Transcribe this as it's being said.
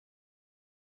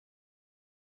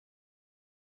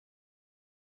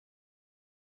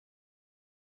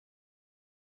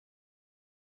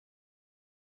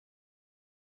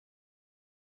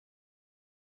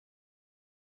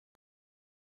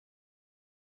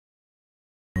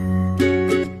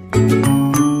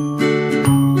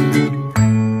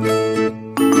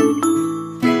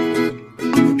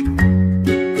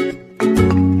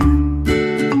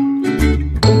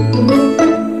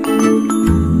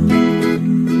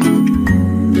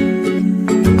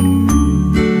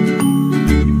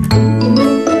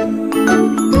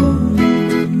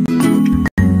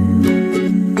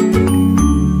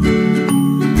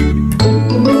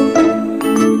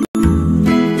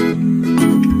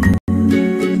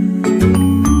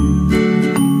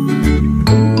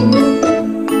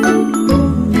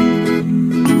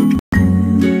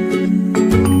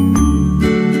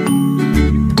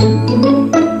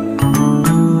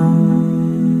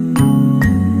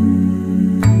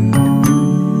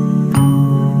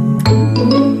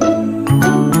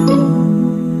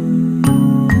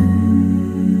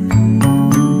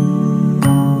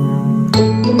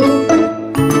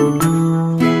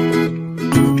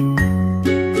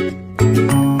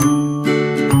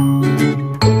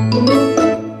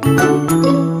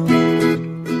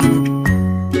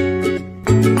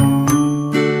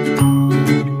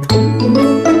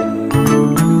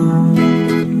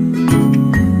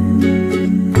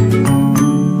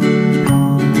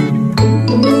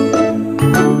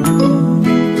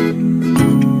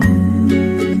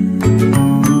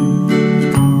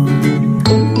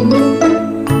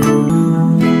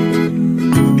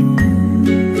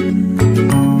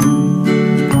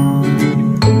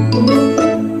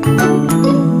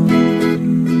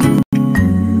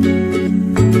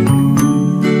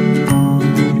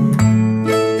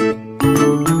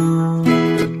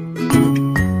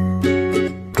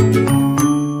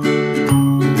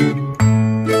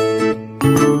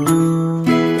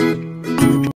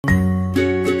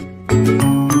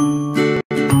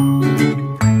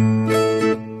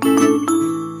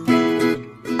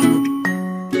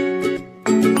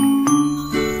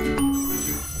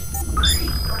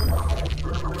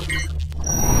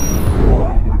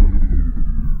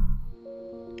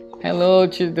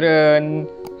children,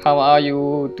 how are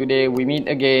you? Today we meet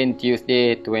again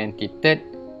Tuesday 23rd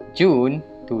June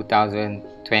 2020.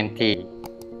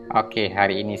 Okay,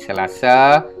 hari ini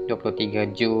Selasa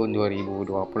 23 Jun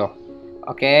 2020.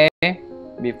 Okay,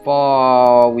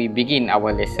 before we begin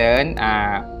our lesson,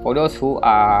 for those who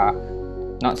are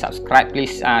not subscribed,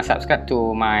 please subscribe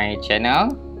to my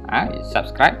channel.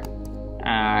 Subscribe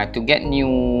to get new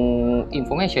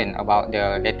information about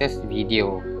the latest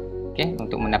video. Okay,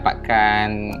 untuk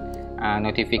mendapatkan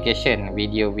notification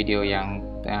video-video yang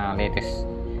latest.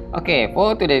 Okay,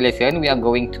 for today's lesson, we are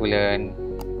going to learn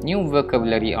new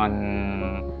vocabulary on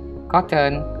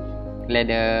cotton,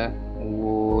 leather,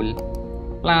 wool,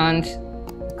 plants,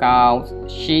 cows,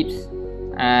 sheep.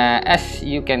 As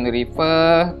you can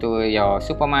refer to your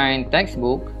Supermind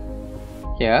textbook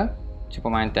here,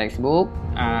 Supermind textbook,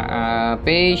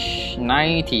 page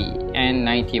 90 and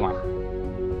 91.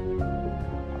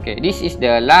 Okay, this is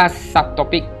the last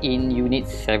subtopic in Unit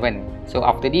 7. So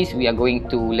after this, we are going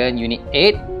to learn Unit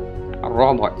 8,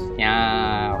 robots.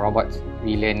 Robots.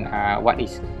 We learn what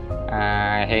is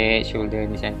head, shoulder,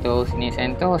 knees and toes.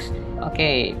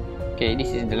 Okay,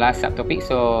 this is the last subtopic.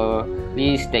 So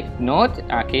please take note.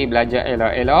 Okay, belajar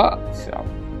elok-elok. So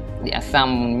there are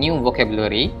some new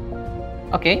vocabulary.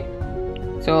 Okay,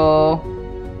 so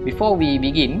before we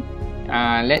begin,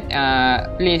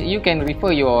 please you can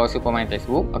refer your Supermind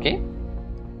textbook. Okay,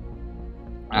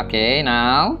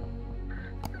 now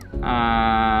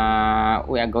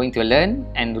we are going to learn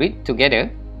and read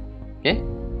together. Okay,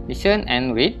 listen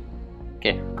and read.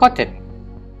 Okay, cotton.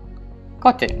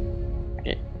 Okay,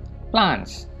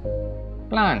 plants.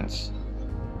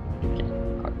 Okay,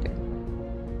 cotton.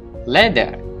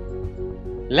 Leather.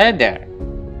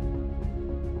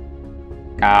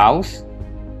 Cows.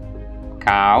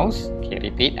 Okay,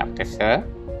 repeat after sir.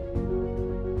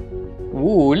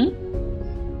 Wool.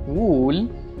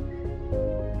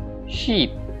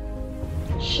 Sheep.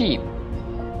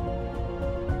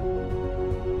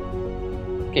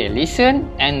 Okay, listen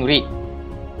and read.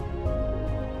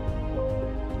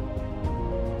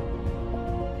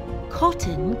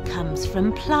 Cotton comes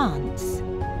from plants.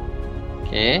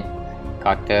 Okay,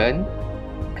 cotton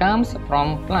comes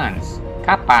from plants.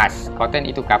 Kapas, cotton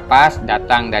itu kapas,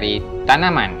 datang dari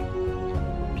tanaman.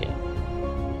 Okay.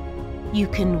 You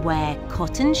can wear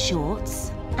cotton shorts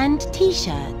and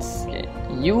t-shirts. Okay.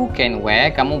 You can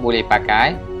wear, kamu boleh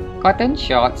pakai cotton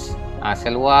shorts,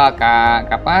 seluar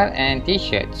kapas and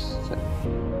t-shirts.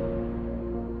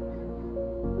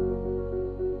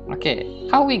 Okay,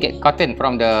 how we get cotton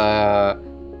from the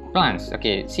plants?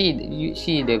 Okay, you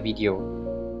see the video.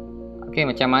 Okay,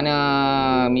 macam mana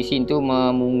mesin tu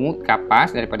memungut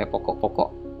kapas daripada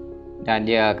pokok-pokok dan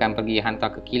dia akan pergi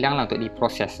hantar ke kilang lah untuk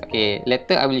diproses. Okay,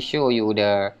 later I will show you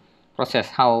the process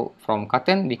how from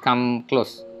cotton become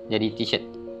clothes, jadi t-shirt.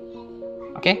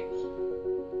 Okay,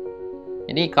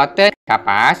 jadi cotton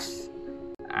kapas,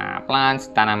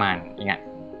 plants tanaman, ingat.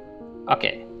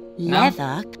 Okay,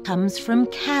 leather comes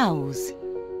from cows.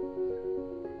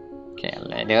 Okay,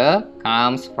 leather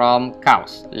comes from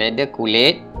cows. Leather,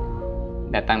 kulit,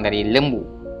 datang dari lembu.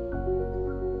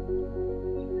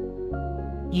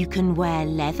 You can wear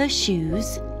leather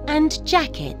shoes and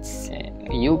jackets.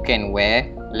 You can wear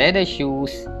leather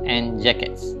shoes and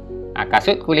jackets.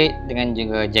 Kasut kulit dengan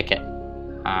juga jaket.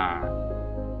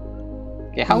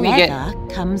 Okay, how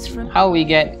we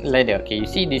get leather? Okay, you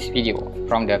see this video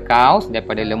from the cows,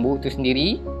 daripada lembu tu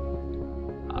sendiri.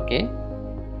 Okay,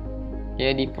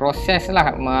 dia diproses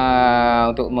lah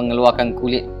untuk mengeluarkan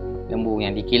kulit lembu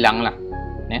yang dikilang lah.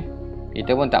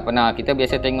 Kita pun tak pernah, kita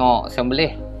biasa tengok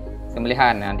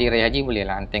sembelihan. Nanti Raya Haji boleh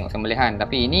lah tengok sembelihan,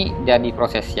 tapi ini dah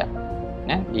diproses siap,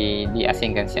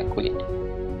 diasingkan siap kulit.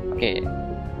 Okay,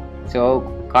 so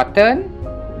cotton,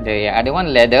 the other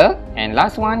one leather, and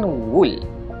last one wool.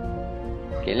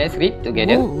 Okay, let's read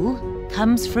together. Wool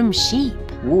comes from sheep.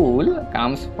 Wool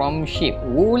comes from sheep.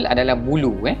 Wool adalah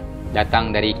bulu,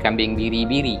 datang dari kambing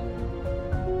biri-biri.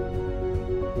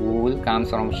 Wool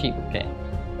comes from sheep. Okay.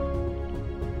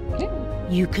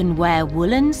 You can wear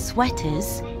woolen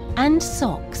sweaters and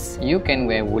socks. You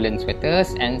can wear woolen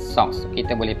sweaters and socks.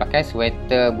 Kita boleh pakai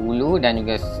sweater bulu dan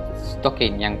juga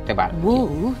stocking yang tebal.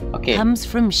 Wool comes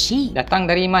from sheep.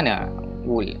 Datang dari mana?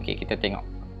 Wool. Okay, kita tengok.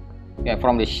 Yeah,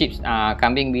 from the sheep.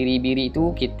 Kambing biri-biri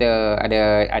tu kita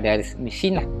ada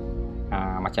mesin lah.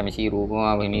 Macam mesin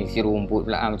rumput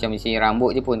pula, macam mesin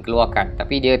rambut je pun keluarkan.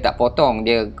 Tapi dia tak potong,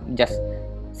 dia just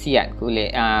siat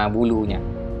kulit bulunya.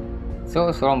 So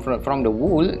from the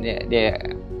wool, dia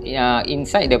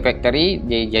inside the factory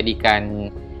dia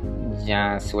jadikan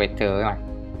sweater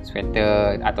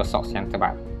atau socks yang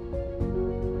tebal.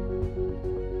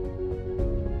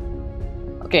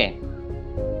 Okay.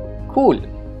 Cool.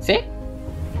 Say.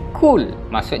 Cool.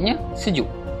 Maksudnya sejuk.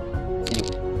 Sejuk.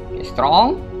 Okay.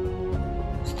 Strong.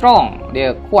 Strong.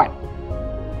 Dia kuat.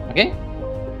 Okay.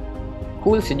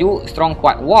 Cool, sejuk. Strong,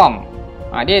 kuat. Warm.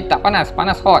 Dia tak panas.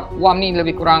 Panas, hot. Warm ni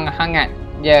lebih kurang hangat.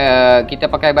 Dia kita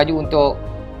pakai baju untuk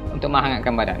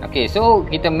menghangatkan badan. Okay. So,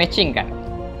 kita matching kan.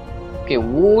 Okay.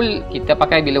 Wool kita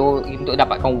pakai bila untuk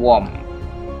dapatkan warm.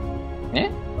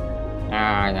 Ya.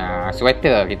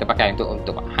 Sweater kita pakai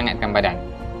untuk hangatkan badan.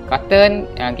 Cotton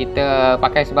kita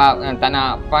pakai sebab tak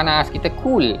nak panas, kita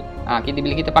cool.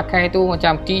 Bila kita pakai tu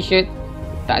macam t-shirt,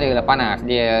 tak adalah panas,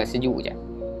 dia sejuk je.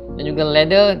 Dan juga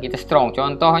leather kita strong.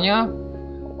 Contohnya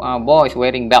boys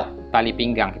wearing belt, tali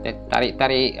pinggang, kita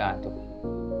tarik-tarik tu.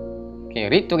 Okay,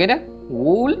 read together.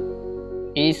 Wool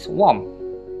is warm.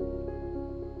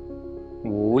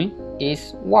 Wool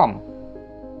is warm.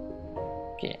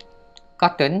 Okay.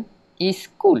 Cotton is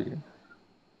cool.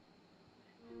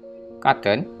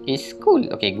 Cotton is cool.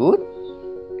 Okay, good.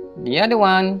 The other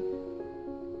one,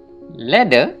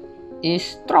 leather is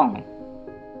strong.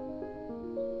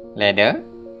 Leather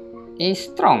is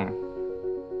strong.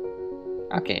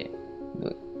 Okay,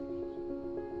 good.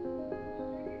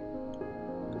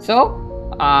 So,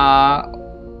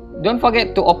 don't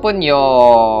forget to open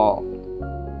your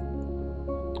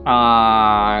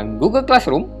Google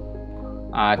Classroom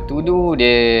to do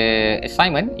the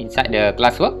assignment inside the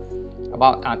classwork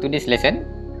about today's lesson.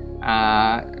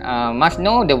 Must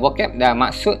know the vocab, the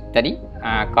maksud tadi,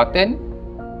 cotton,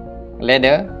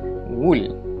 leather,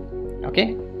 wool.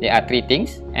 Okay, there are 3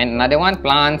 things, and another one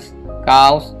plants,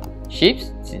 cows, sheep,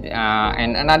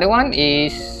 and another one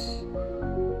is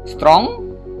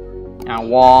strong,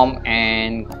 warm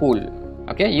and cool.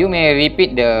 Okay, you may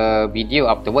repeat the video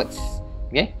afterwards.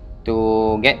 Okay,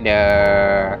 to get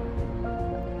the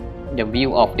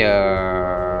view of the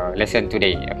lesson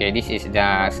today. Okay, this is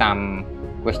some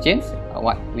questions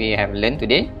what we have learned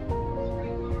today.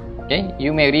 Okay,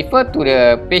 you may refer to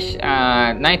the page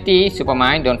 90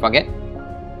 Supermind, don't forget.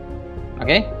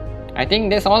 Okay, I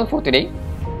think that's all for today.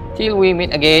 Till we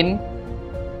meet again.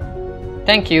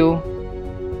 Thank you.